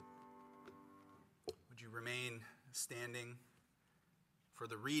remain standing for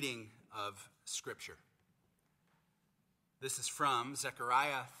the reading of Scripture. This is from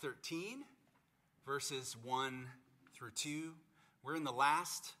Zechariah 13, verses 1 through 2. We're in the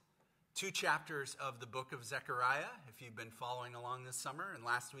last two chapters of the book of Zechariah, if you've been following along this summer. And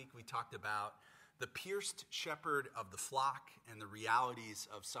last week we talked about the pierced shepherd of the flock and the realities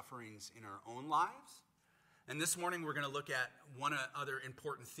of sufferings in our own lives. And this morning we're going to look at one other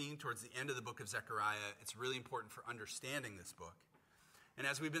important theme towards the end of the book of Zechariah. It's really important for understanding this book. And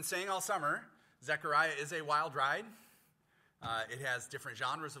as we've been saying all summer, Zechariah is a wild ride. It has different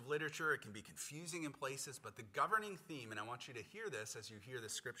genres of literature. It can be confusing in places, but the governing theme, and I want you to hear this as you hear the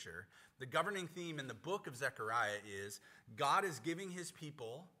scripture, the governing theme in the book of Zechariah is God is giving his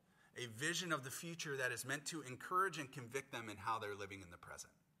people a vision of the future that is meant to encourage and convict them in how they're living in the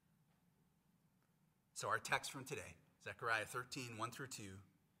present. So our text from today, Zechariah 13, 1 through 2,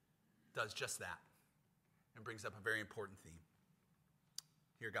 does just that and brings up a very important theme.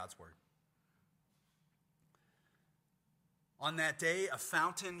 Hear God's word. On that day, a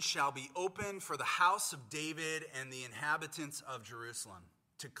fountain shall be opened for the house of David and the inhabitants of Jerusalem,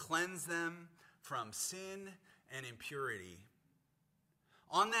 to cleanse them from sin and impurity.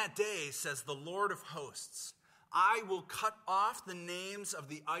 On that day, says the Lord of hosts, I will cut off the names of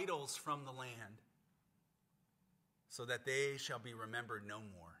the idols from the land, so that they shall be remembered no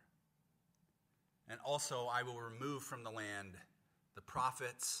more. And also I will remove from the land the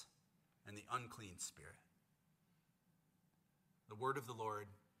prophets and the unclean spirit. The word of the Lord.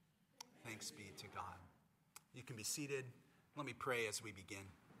 Thanks be to God. You can be seated. Let me pray as we begin.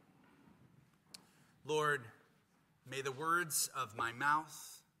 Lord, may the words of my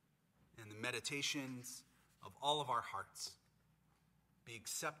mouth and the meditations of all of our hearts be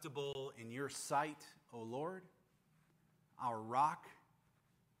acceptable in your sight, O Lord, our rock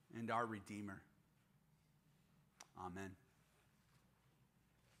and our Redeemer. Amen.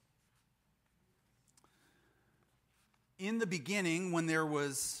 In the beginning, when there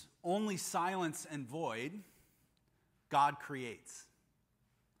was only silence and void, God creates.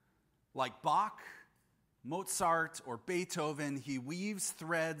 Like Bach, Mozart, or Beethoven, he weaves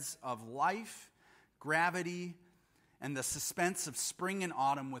threads of life, gravity, and the suspense of spring and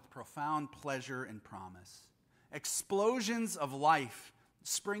autumn with profound pleasure and promise. Explosions of life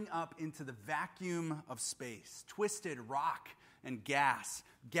spring up into the vacuum of space. Twisted rock and gas,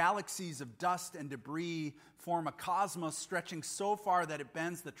 galaxies of dust and debris form a cosmos stretching so far that it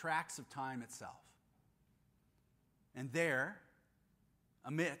bends the tracks of time itself. And there,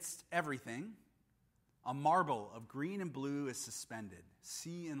 amidst everything, a marble of green and blue is suspended.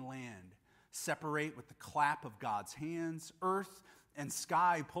 Sea and land separate with the clap of God's hands. Earth and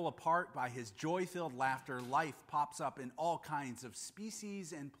sky pull apart by his joy-filled laughter. Life pops up in all kinds of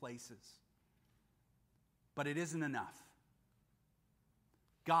species and places. But it isn't enough.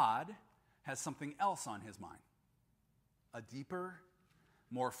 God has something else on his mind. A deeper,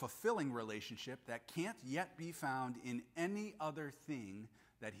 more fulfilling relationship that can't yet be found in any other thing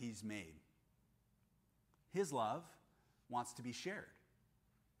that he's made. His love wants to be shared.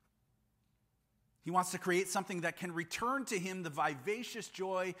 He wants to create something that can return to him the vivacious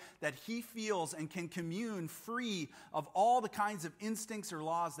joy that he feels and can commune free of all the kinds of instincts or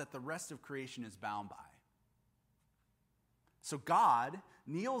laws that the rest of creation is bound by. So God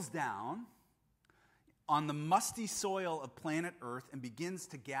kneels down on the musty soil of planet Earth and begins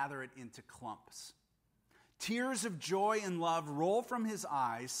to gather it into clumps. Tears of joy and love roll from his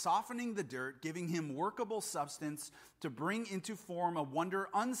eyes, softening the dirt, giving him workable substance to bring into form a wonder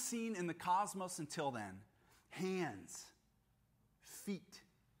unseen in the cosmos until then. Hands, feet,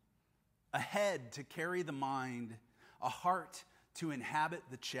 a head to carry the mind, a heart to inhabit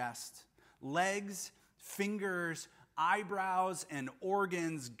the chest, legs, fingers, eyebrows, and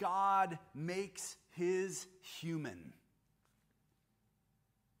organs. God makes his human.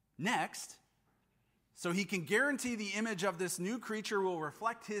 Next, so he can guarantee the image of this new creature will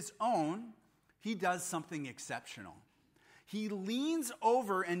reflect his own, he does something exceptional. He leans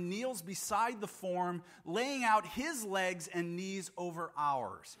over and kneels beside the form, laying out his legs and knees over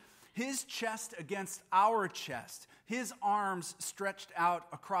ours, his chest against our chest, his arms stretched out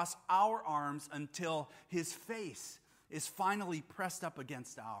across our arms until his face is finally pressed up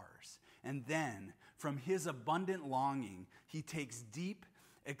against ours. And then, from his abundant longing, he takes deep,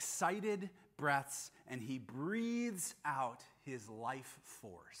 excited breaths, and he breathes out his life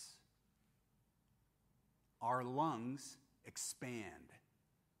force. Our lungs expand.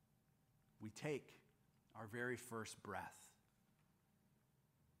 We take our very first breath.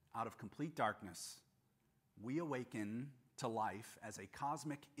 Out of complete darkness, we awaken to life as a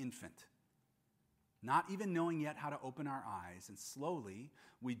cosmic infant not even knowing yet how to open our eyes, and slowly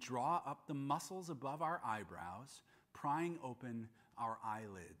we draw up the muscles above our eyebrows, prying open our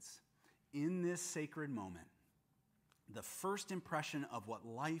eyelids. In this sacred moment, the first impression of what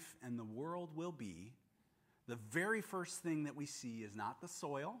life and the world will be, the very first thing that we see is not the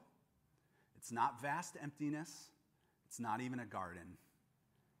soil, it's not vast emptiness, it's not even a garden.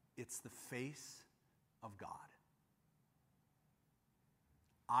 It's the face of God.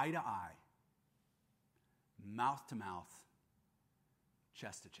 Eye to eye, mouth to mouth,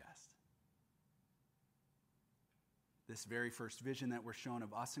 chest to chest. This very first vision that we're shown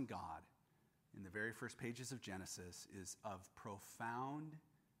of us and God in the very first pages of Genesis is of profound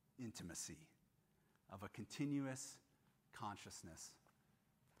intimacy, of a continuous consciousness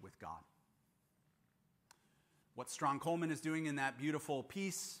with God. What Strong Coleman is doing in that beautiful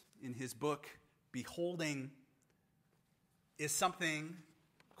piece in his book, Beholding, is something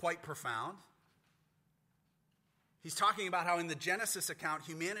quite profound. He's talking about how in the Genesis account,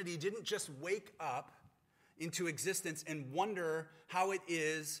 humanity didn't just wake up into existence and wonder how it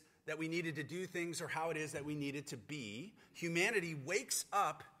is that we needed to do things or how it is that we needed to be. Humanity wakes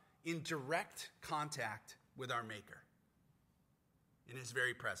up in direct contact with our Maker, in his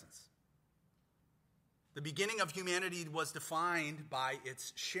very presence. The beginning of humanity was defined by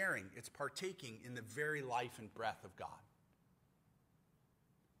its sharing, its partaking in the very life and breath of God.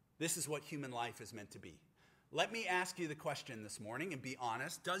 This is what human life is meant to be. Let me ask you the question this morning and be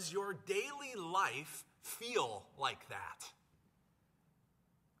honest. Does your daily life feel like that?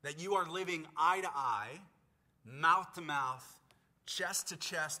 That you are living eye to eye, mouth to mouth, chest to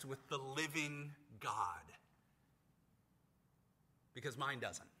chest with the living God? Because mine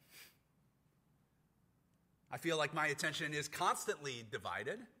doesn't. I feel like my attention is constantly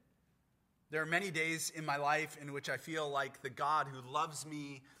divided. There are many days in my life in which I feel like the God who loves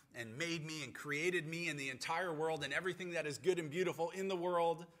me and made me and created me and the entire world and everything that is good and beautiful in the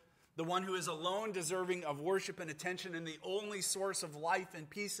world, the one who is alone deserving of worship and attention and the only source of life and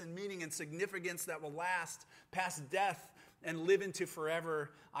peace and meaning and significance that will last past death and live into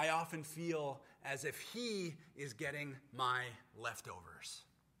forever, I often feel as if he is getting my leftovers.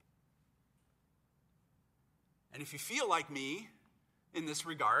 And if you feel like me in this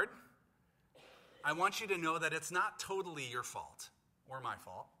regard, I want you to know that it's not totally your fault or my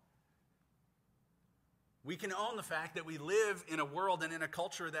fault. We can own the fact that we live in a world and in a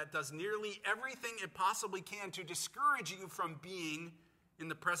culture that does nearly everything it possibly can to discourage you from being in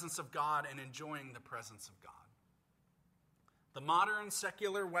the presence of God and enjoying the presence of God. The modern,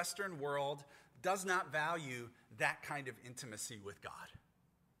 secular, Western world does not value that kind of intimacy with God.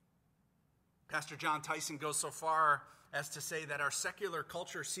 Pastor John Tyson goes so far as to say that our secular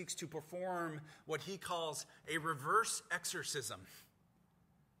culture seeks to perform what he calls a reverse exorcism.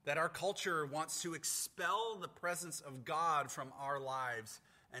 That our culture wants to expel the presence of God from our lives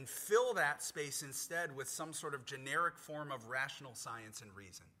and fill that space instead with some sort of generic form of rational science and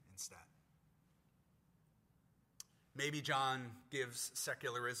reason instead. Maybe John gives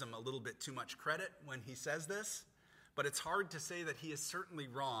secularism a little bit too much credit when he says this, but it's hard to say that he is certainly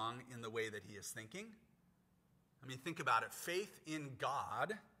wrong in the way that he is thinking. I mean, think about it. Faith in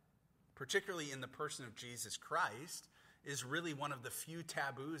God, particularly in the person of Jesus Christ, is really one of the few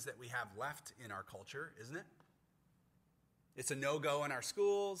taboos that we have left in our culture, isn't it? It's a no-go in our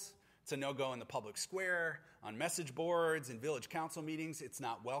schools. It's a no-go in the public square, on message boards, in village council meetings. It's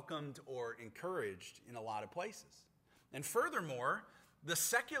not welcomed or encouraged in a lot of places. And furthermore, the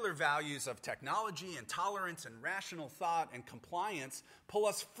secular values of technology and tolerance and rational thought and compliance pull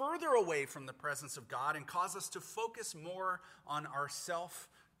us further away from the presence of God and cause us to focus more on our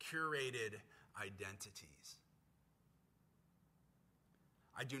self-curated identities.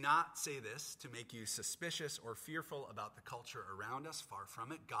 I do not say this to make you suspicious or fearful about the culture around us. Far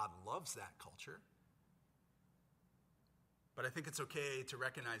from it. God loves that culture. But I think it's okay to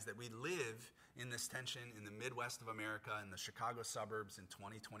recognize that we live in this tension in the Midwest of America and the Chicago suburbs in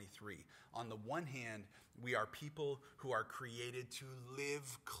 2023. On the one hand, we are people who are created to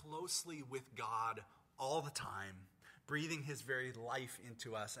live closely with God all the time, breathing his very life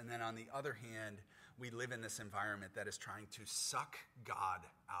into us. And then on the other hand, we live in this environment that is trying to suck God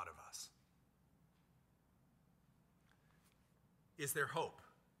out of us. Is there hope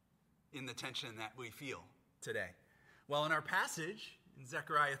in the tension that we feel today? Well, in our passage in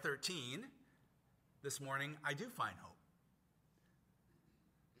Zechariah 13 this morning, I do find hope.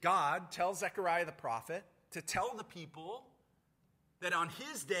 God tells Zechariah the prophet to tell the people that on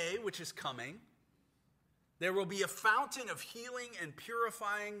his day, which is coming, there will be a fountain of healing and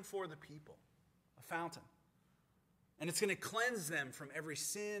purifying for the people. A fountain. And it's going to cleanse them from every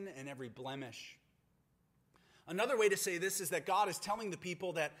sin and every blemish. Another way to say this is that God is telling the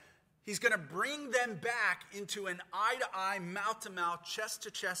people that he's going to bring them back into an eye-to-eye, mouth-to-mouth,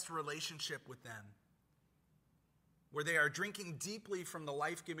 chest-to-chest relationship with them, where they are drinking deeply from the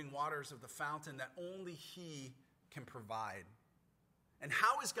life-giving waters of the fountain that only he can provide. And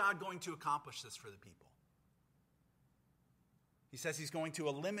how is God going to accomplish this for the people? He says he's going to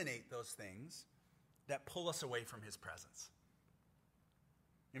eliminate those things that pull us away from his presence.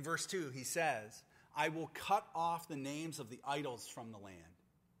 In verse 2, he says, I will cut off the names of the idols from the land,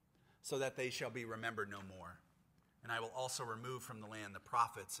 so that they shall be remembered no more. And I will also remove from the land the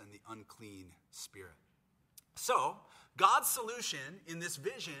prophets and the unclean spirit. So, God's solution in this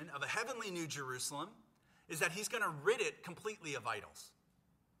vision of a heavenly New Jerusalem is that he's going to rid it completely of idols,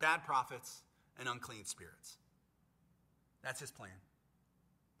 bad prophets, and unclean spirits. That's his plan.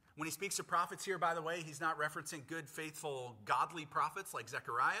 When he speaks of prophets here, by the way, he's not referencing good, faithful, godly prophets like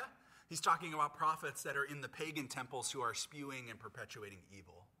Zechariah. He's talking about prophets that are in the pagan temples who are spewing and perpetuating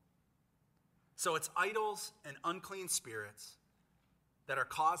evil. So it's idols and unclean spirits that are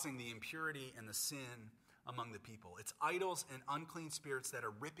causing the impurity and the sin among the people. It's idols and unclean spirits that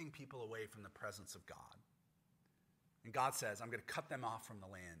are ripping people away from the presence of God. And God says, I'm going to cut them off from the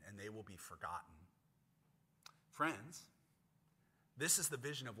land, and they will be forgotten. Friends, this is the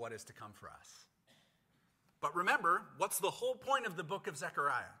vision of what is to come for us. But remember, what's the whole point of the book of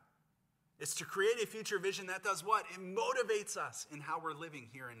Zechariah? It's to create a future vision that does what? It motivates us in how we're living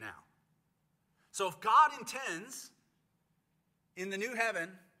here and now. So if God intends in the new heaven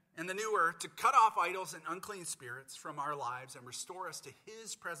and the new earth to cut off idols and unclean spirits from our lives and restore us to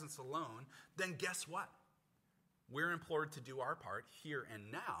his presence alone, then guess what? We're implored to do our part here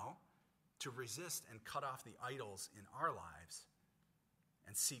and now to resist and cut off the idols in our lives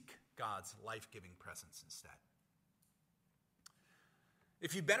and seek God's life-giving presence instead.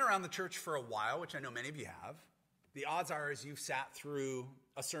 If you've been around the church for a while, which I know many of you have, the odds are as you've sat through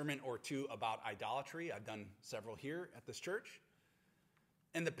a sermon or two about idolatry. I've done several here at this church.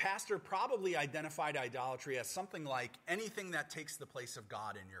 And the pastor probably identified idolatry as something like anything that takes the place of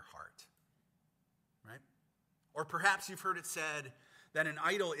God in your heart. Right? Or perhaps you've heard it said that an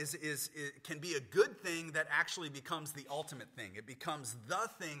idol can be a good thing that actually becomes the ultimate thing. It becomes the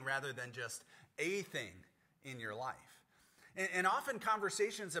thing rather than just a thing in your life. And often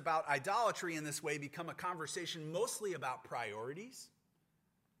conversations about idolatry in this way become a conversation mostly about priorities.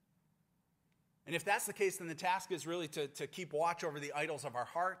 And if that's the case, then the task is really to keep watch over the idols of our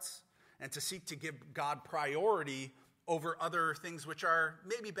hearts and to seek to give God priority over other things which are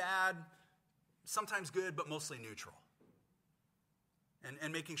maybe bad, sometimes good, but mostly neutral.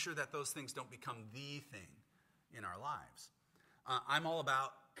 And making sure that those things don't become the thing in our lives. I'm all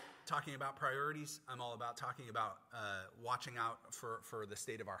about talking about priorities. I'm all about talking about watching out for the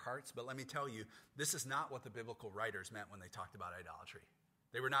state of our hearts. But let me tell you, this is not what the biblical writers meant when they talked about idolatry.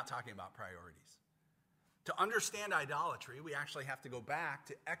 They were not talking about priorities. To understand idolatry, we actually have to go back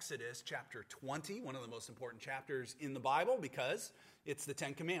to Exodus chapter 20, one of the most important chapters in the Bible, because it's the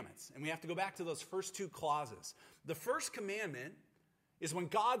Ten Commandments. And we have to go back to those first two clauses. The first commandment is when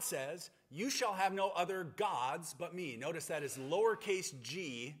God says, you shall have no other gods but me. Notice that is lowercase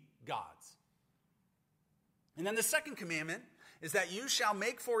g, gods. And then the second commandment is that you shall not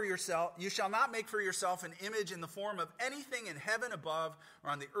make for yourself an image in the form of anything in heaven above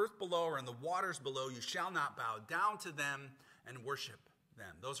or on the earth below or in the waters below. You shall not bow down to them and worship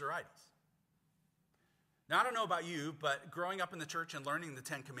them. Those are idols. Now, I don't know about you, but growing up in the church and learning the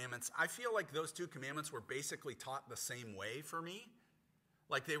Ten Commandments, I feel like those two commandments were basically taught the same way for me.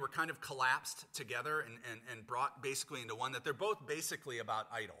 Like they were kind of collapsed together and brought basically into one, that they're both basically about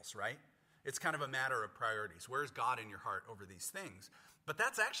idols, right? It's kind of a matter of priorities. Where's God in your heart over these things? But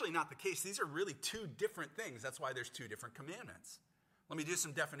that's actually not the case. These are really two different things. That's why there's two different commandments. Let me do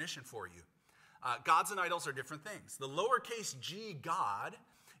some definition for you. Gods and idols are different things. The lowercase g, God,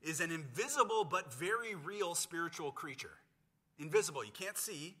 is an invisible but very real spiritual creature. Invisible, you can't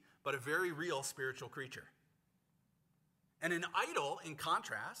see, but a very real spiritual creature. And an idol, in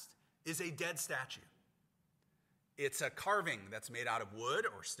contrast, is a dead statue. It's a carving that's made out of wood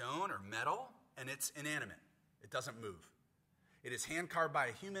or stone or metal, and it's inanimate. It doesn't move. It is hand-carved by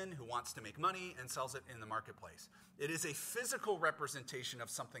a human who wants to make money and sells it in the marketplace. It is a physical representation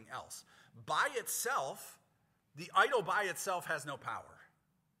of something else. By itself, the idol by itself has no power.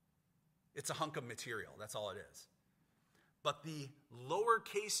 It's a hunk of material. That's all it is. But the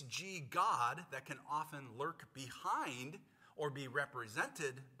lowercase g God that can often lurk behind or be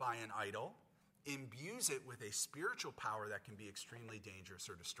represented by an idol imbues it with a spiritual power that can be extremely dangerous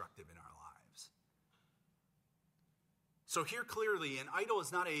or destructive in our lives. So here clearly, an idol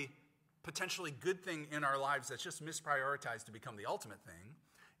is not a potentially good thing in our lives that's just misprioritized to become the ultimate thing.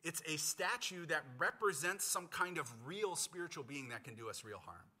 It's a statue that represents some kind of real spiritual being that can do us real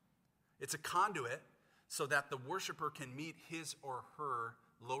harm. It's a conduit so that the worshiper can meet his or her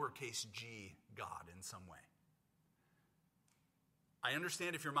lowercase g God in some way. I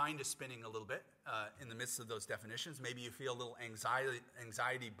understand if your mind is spinning a little bit in the midst of those definitions. Maybe you feel a little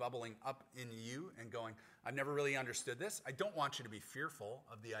anxiety bubbling up in you and going, I've never really understood this. I don't want you to be fearful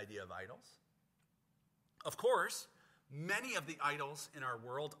of the idea of idols. Of course, many of the idols in our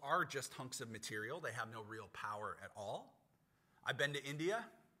world are just hunks of material. They have no real power at all. I've been to India.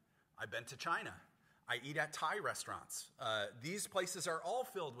 I've been to China. I eat at Thai restaurants. These places are all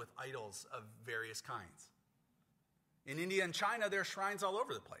filled with idols of various kinds. In India and China, there are shrines all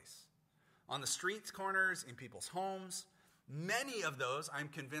over the place. On the street corners, in people's homes. Many of those, I'm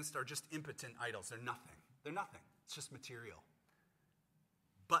convinced, are just impotent idols. They're nothing. They're nothing. It's just material.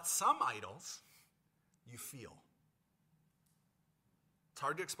 But some idols, you feel. It's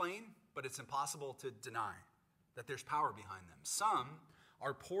hard to explain, but it's impossible to deny that there's power behind them. Some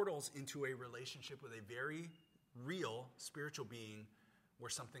are portals into a relationship with a very real spiritual being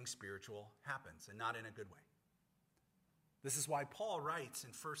where something spiritual happens, and not in a good way. This is why Paul writes in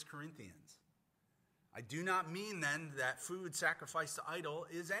 1 Corinthians, I do not mean then that food sacrificed to idol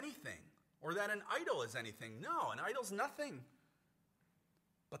is anything, or that an idol is anything. No, an idol's nothing.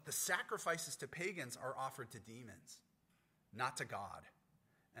 But the sacrifices to pagans are offered to demons, not to God.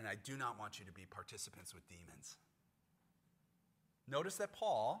 And I do not want you to be participants with demons. Notice that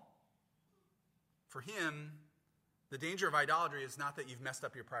Paul, for him, the danger of idolatry is not that you've messed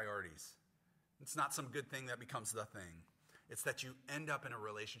up your priorities. It's not some good thing that becomes the thing. It's that you end up in a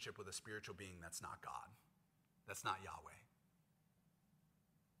relationship with a spiritual being that's not God. That's not Yahweh.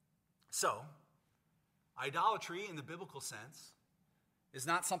 So, idolatry in the biblical sense is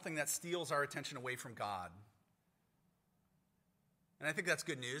not something that steals our attention away from God. And I think that's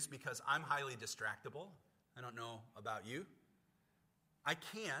good news because I'm highly distractible. I don't know about you. I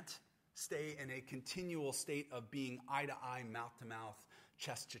can't stay in a continual state of being eye to eye, mouth to mouth,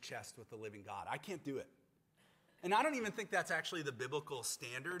 chest to chest with the living God. I can't do it. And I don't even think that's actually the biblical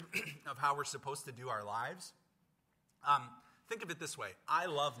standard of how we're supposed to do our lives. Think of it this way. I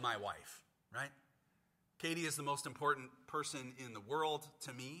love my wife, right? Katie is the most important person in the world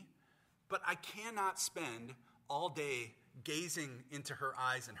to me, but I cannot spend all day gazing into her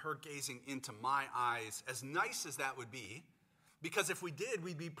eyes and her gazing into my eyes, as nice as that would be, because if we did,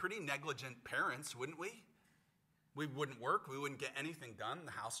 we'd be pretty negligent parents, wouldn't we? We wouldn't work. We wouldn't get anything done.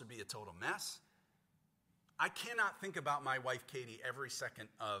 The house would be a total mess. I cannot think about my wife, Katie, every second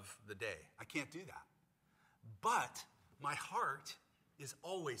of the day. I can't do that. But my heart is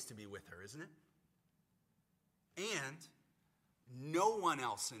always to be with her, isn't it? And no one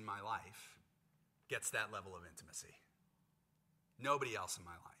else in my life gets that level of intimacy. Nobody else in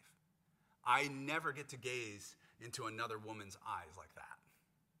my life. I never get to gaze into another woman's eyes like that.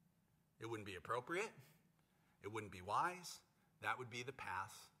 It wouldn't be appropriate. It wouldn't be wise. That would be the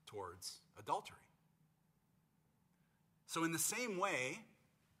path towards adultery. So in the same way,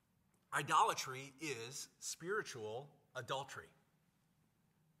 idolatry is spiritual adultery.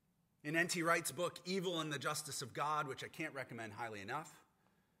 In N.T. Wright's book, Evil and the Justice of God, which I can't recommend highly enough,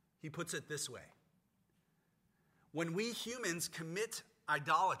 he puts it this way. When we humans commit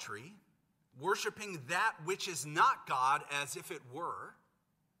idolatry, worshiping that which is not God as if it were,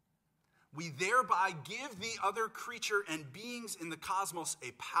 we thereby give the other creature and beings in the cosmos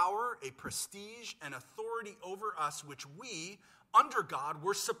a power, a prestige, and authority over us which we, under God,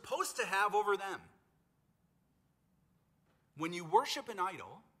 were supposed to have over them. When you worship an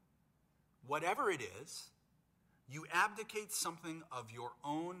idol, whatever it is, you abdicate something of your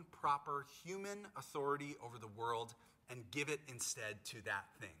own proper human authority over the world and give it instead to that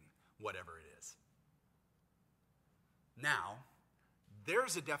thing, whatever it is. Now,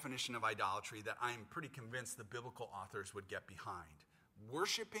 there's a definition of idolatry that I'm pretty convinced the biblical authors would get behind.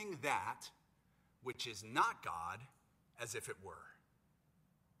 Worshipping that which is not God as if it were.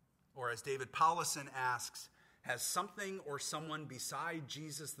 Or as David Paulison asks, has something or someone beside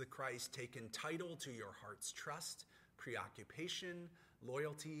Jesus the Christ taken title to your heart's trust, preoccupation,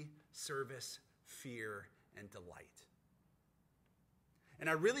 loyalty, service, fear, and delight? And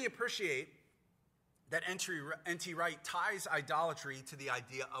I really appreciate that N.T. Wright ties idolatry to the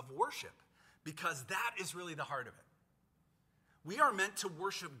idea of worship, because that is really the heart of it. We are meant to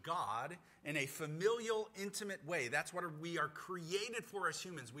worship God in a familial, intimate way. That's what we are created for as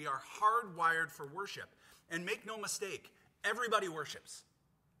humans. We are hardwired for worship. And make no mistake, everybody worships.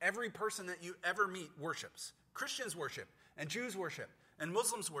 Every person that you ever meet worships. Christians worship, and Jews worship, and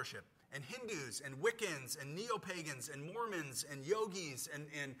Muslims worship, and Hindus, and Wiccans, and neo-pagans, and Mormons, and yogis,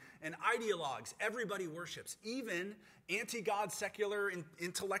 and ideologues. Everybody worships. Even anti-God, secular,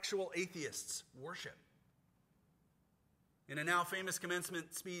 intellectual atheists worship. In a now famous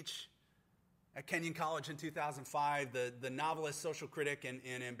commencement speech at Kenyon College in 2005, the novelist, social critic,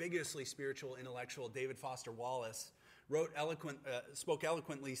 and ambiguously spiritual intellectual David Foster Wallace spoke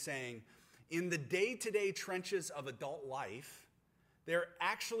eloquently, saying, "In the day-to-day trenches of adult life, there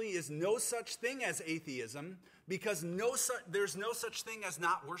actually is no such thing as atheism because there's no such thing as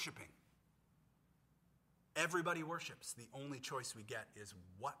not worshiping. Everybody worships. The only choice we get is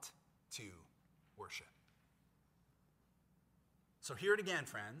what to worship." So hear it again,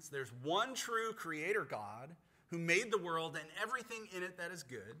 friends. There's one true creator God who made the world and everything in it that is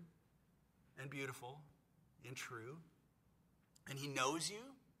good and beautiful and true. And he knows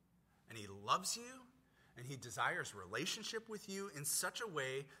you, and he loves you, and he desires relationship with you in such a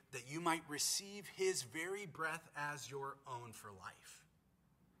way that you might receive his very breath as your own for life.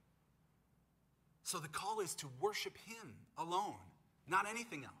 So the call is to worship him alone, not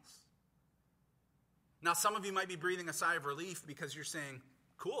anything else. Now, some of you might be breathing a sigh of relief because you're saying,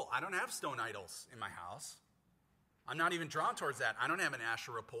 cool, I don't have stone idols in my house. I'm not even drawn towards that. I don't have an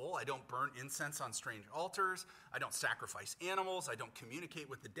Asherah pole. I don't burn incense on strange altars. I don't sacrifice animals. I don't communicate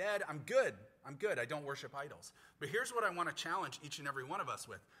with the dead. I'm good. I don't worship idols. But here's what I want to challenge each and every one of us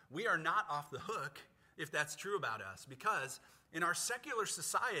with. We are not off the hook if that's true about us, because in our secular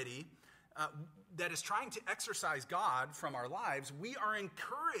society that is trying to exorcise God from our lives, we are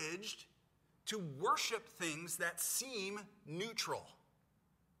encouraged to worship things that seem neutral.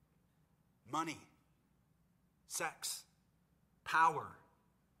 Money, sex, power,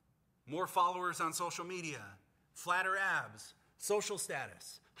 more followers on social media, flatter abs, social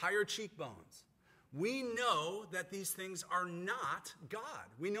status, higher cheekbones. We know that these things are not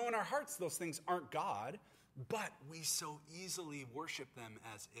God. We know in our hearts those things aren't God, but we so easily worship them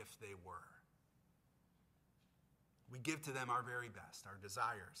as if they were. We give to them our very best, our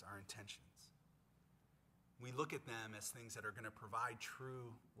desires, our intentions. We look at them as things that are going to provide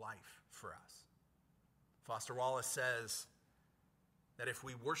true life for us. Foster Wallace says that if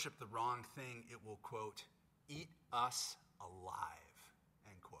we worship the wrong thing, it will, quote, eat us alive,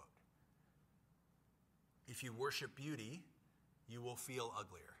 end quote. If you worship beauty, you will feel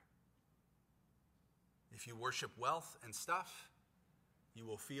uglier. If you worship wealth and stuff, you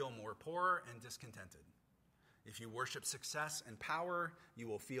will feel more poor and discontented. If you worship success and power, you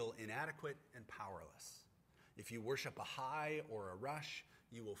will feel inadequate and powerless. If you worship a high or a rush,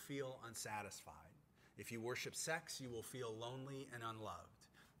 you will feel unsatisfied. If you worship sex, you will feel lonely and unloved.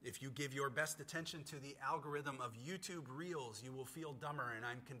 If you give your best attention to the algorithm of YouTube Reels, you will feel dumber, and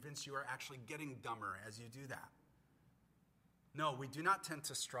I'm convinced you are actually getting dumber as you do that. No, we do not tend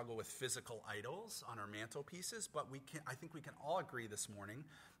to struggle with physical idols on our mantelpieces, but I think we can all agree this morning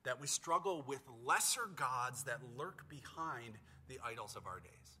that we struggle with lesser gods that lurk behind the idols of our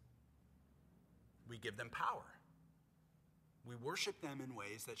days. We give them power. We worship them in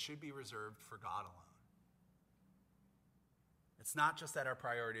ways that should be reserved for God alone. It's not just that our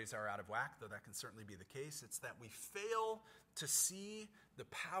priorities are out of whack, though that can certainly be the case. It's that we fail to see the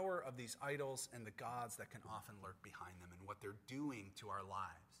power of these idols and the gods that can often lurk behind them and what they're doing to our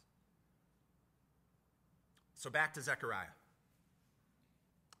lives. So back to Zechariah.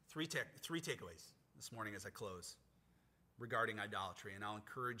 Three takeaways this morning as I close regarding idolatry, and I'll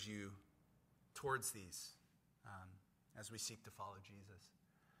encourage you towards these as we seek to follow Jesus.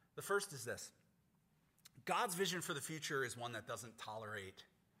 The first is this. God's vision for the future is one that doesn't tolerate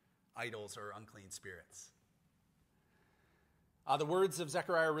idols or unclean spirits. The words of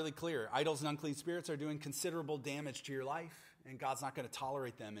Zechariah are really clear. Idols and unclean spirits are doing considerable damage to your life, and God's not going to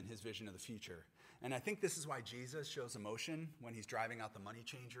tolerate them in his vision of the future. And I think this is why Jesus shows emotion when he's driving out the money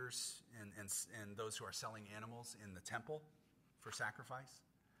changers and those who are selling animals in the temple for sacrifice.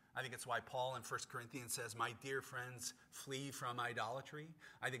 I think it's why Paul in 1 Corinthians says, my dear friends, flee from idolatry.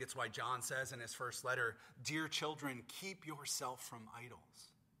 I think it's why John says in his first letter, dear children, keep yourself from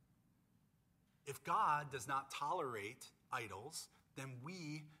idols. If God does not tolerate idols, then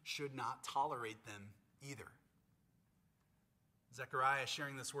we should not tolerate them either. Zechariah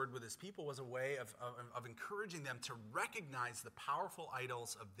sharing this word with his people was a way of encouraging them to recognize the powerful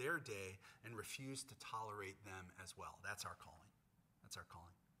idols of their day and refuse to tolerate them as well. That's our calling. That's our calling.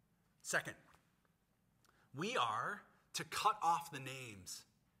 Second, we are to cut off the names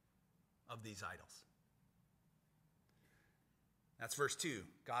of these idols. That's verse 2.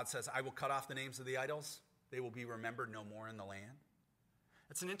 God says, I will cut off the names of the idols. They will be remembered no more in the land.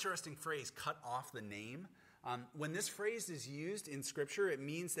 It's an interesting phrase, cut off the name. When this phrase is used in Scripture, it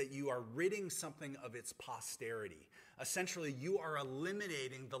means that you are ridding something of its posterity. Essentially, you are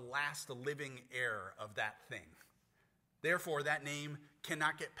eliminating the last living heir of that thing. Therefore, that name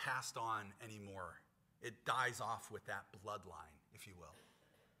cannot get passed on anymore. It dies off with that bloodline, if you will.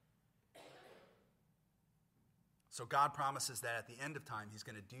 So God promises that at the end of time, he's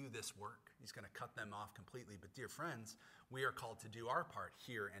going to do this work. He's going to cut them off completely. But dear friends, we are called to do our part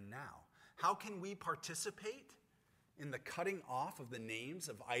here and now. How can we participate in the cutting off of the names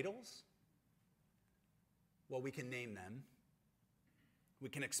of idols? Well, we can name them. We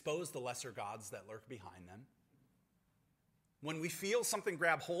can expose the lesser gods that lurk behind them. When we feel something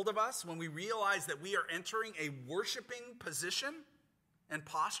grab hold of us, when we realize that we are entering a worshiping position and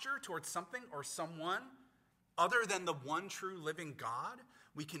posture towards something or someone other than the one true living God,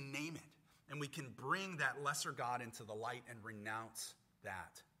 we can name it, and we can bring that lesser God into the light and renounce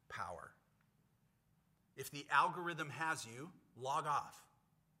that power. If the algorithm has you, log off.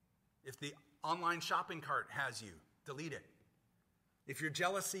 If the online shopping cart has you, delete it. If your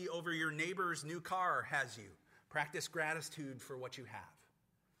jealousy over your neighbor's new car has you, practice gratitude for what you have.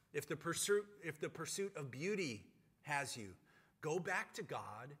 If the pursuit of beauty has you, go back to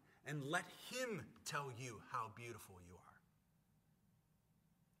God and let him tell you how beautiful you are.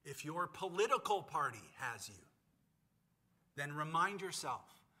 If your political party has you, then remind yourself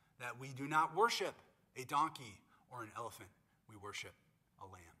that we do not worship a donkey or an elephant. We worship a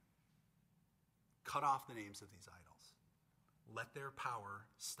lamb. Cut off the names of these idols. Let their power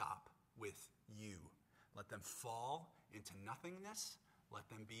stop with you. Let them fall into nothingness. Let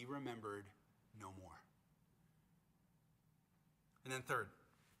them be remembered no more. And then third,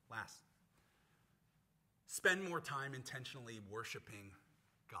 last, spend more time intentionally worshiping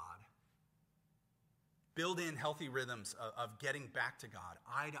God. Build in healthy rhythms of getting back to God,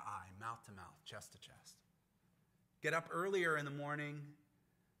 eye to eye, mouth to mouth, chest to chest. Get up earlier in the morning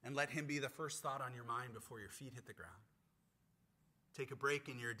and let him be the first thought on your mind before your feet hit the ground. Take a break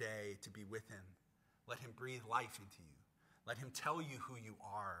in your day to be with him. Let him breathe life into you. Let him tell you who you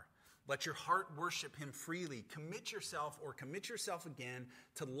are. Let your heart worship him freely. Commit yourself again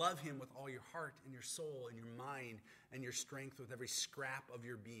to love him with all your heart and your soul and your mind and your strength with every scrap of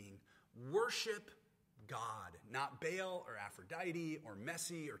your being. Worship God, not Baal or Aphrodite or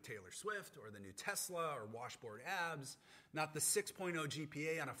Messi or Taylor Swift or the new Tesla or washboard abs, not the 6.0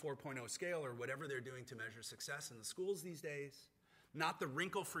 GPA on a 4.0 scale or whatever they're doing to measure success in the schools these days, not the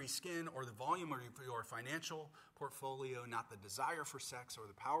wrinkle-free skin or the volume of your financial portfolio, not the desire for sex or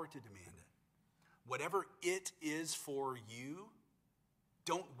the power to demand it. Whatever it is for you,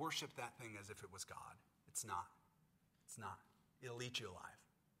 don't worship that thing as if it was God. It's not. It's not. It'll eat you alive.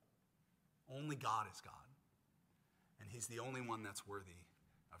 Only God is God. And he's the only one that's worthy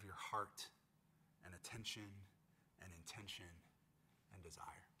of your heart and attention and intention and desire.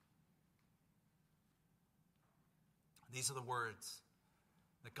 These are the words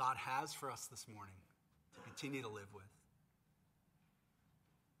that God has for us this morning to continue to live with.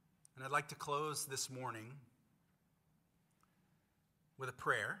 And I'd like to close this morning with a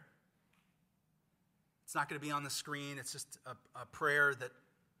prayer. It's not going to be on the screen. It's just a prayer that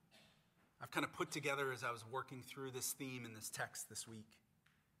I've kind of put together as I was working through this theme in this text this week.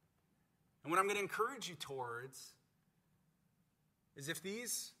 And what I'm going to encourage you towards is if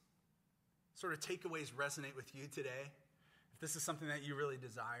these sort of takeaways resonate with you today, if this is something that you really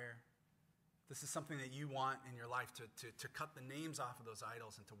desire, if this is something that you want in your life to cut the names off of those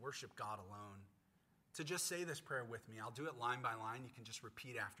idols and to worship God alone, to just say this prayer with me. I'll do it line by line. You can just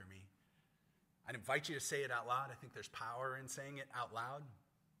repeat after me. I'd invite you to say it out loud. I think there's power in saying it out loud.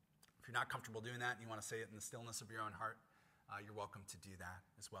 If you're not comfortable doing that and you want to say it in the stillness of your own heart, you're welcome to do that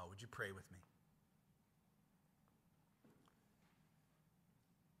as well. Would you pray with me?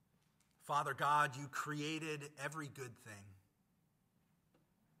 Father God, you created every good thing.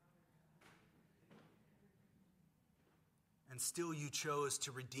 And still you chose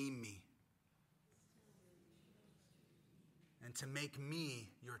to redeem me and to make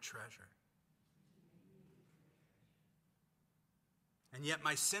me your treasure. And yet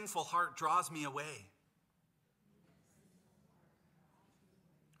my sinful heart draws me away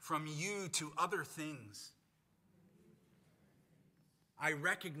from you to other things. I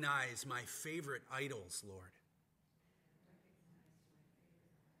recognize my favorite idols, Lord.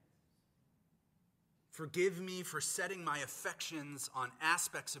 Forgive me for setting my affections on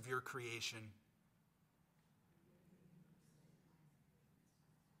aspects of your creation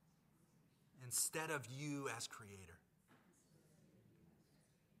instead of you as creator.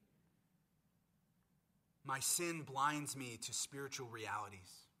 My sin blinds me to spiritual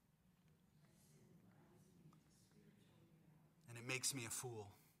realities. and it makes me a fool.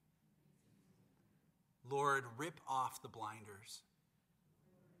 Lord, rip off the blinders.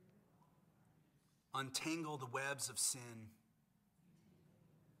 Untangle the webs of sin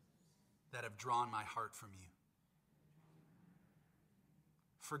that have drawn my heart from you.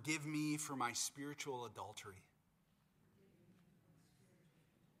 Forgive me for my spiritual adultery.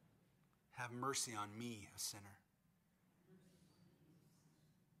 Have mercy on me, a sinner.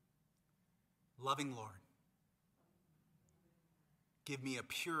 Loving Lord, give me a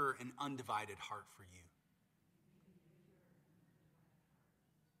pure and undivided heart for you.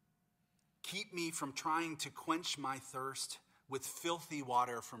 Keep me from trying to quench my thirst with filthy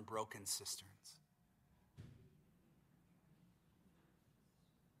water from broken cisterns.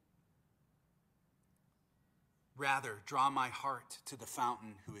 Rather, draw my heart to the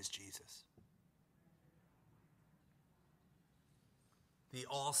fountain who is Jesus, the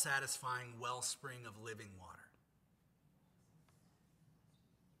all-satisfying wellspring of living water.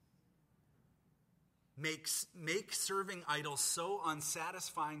 Make serving idols so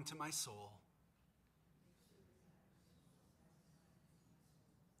unsatisfying to my soul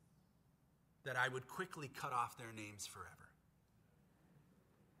that I would quickly cut off their names forever.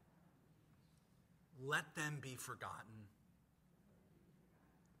 Let them be forgotten.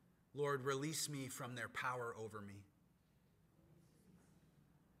 Lord, release me from their power over me.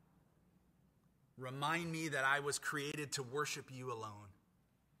 Remind me that I was created to worship you alone.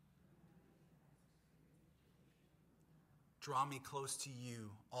 Draw me close to you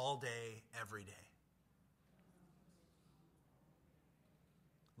all day, every day.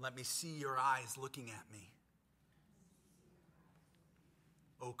 Let me see your eyes looking at me.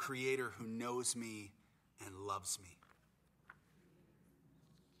 O Creator who knows me and loves me.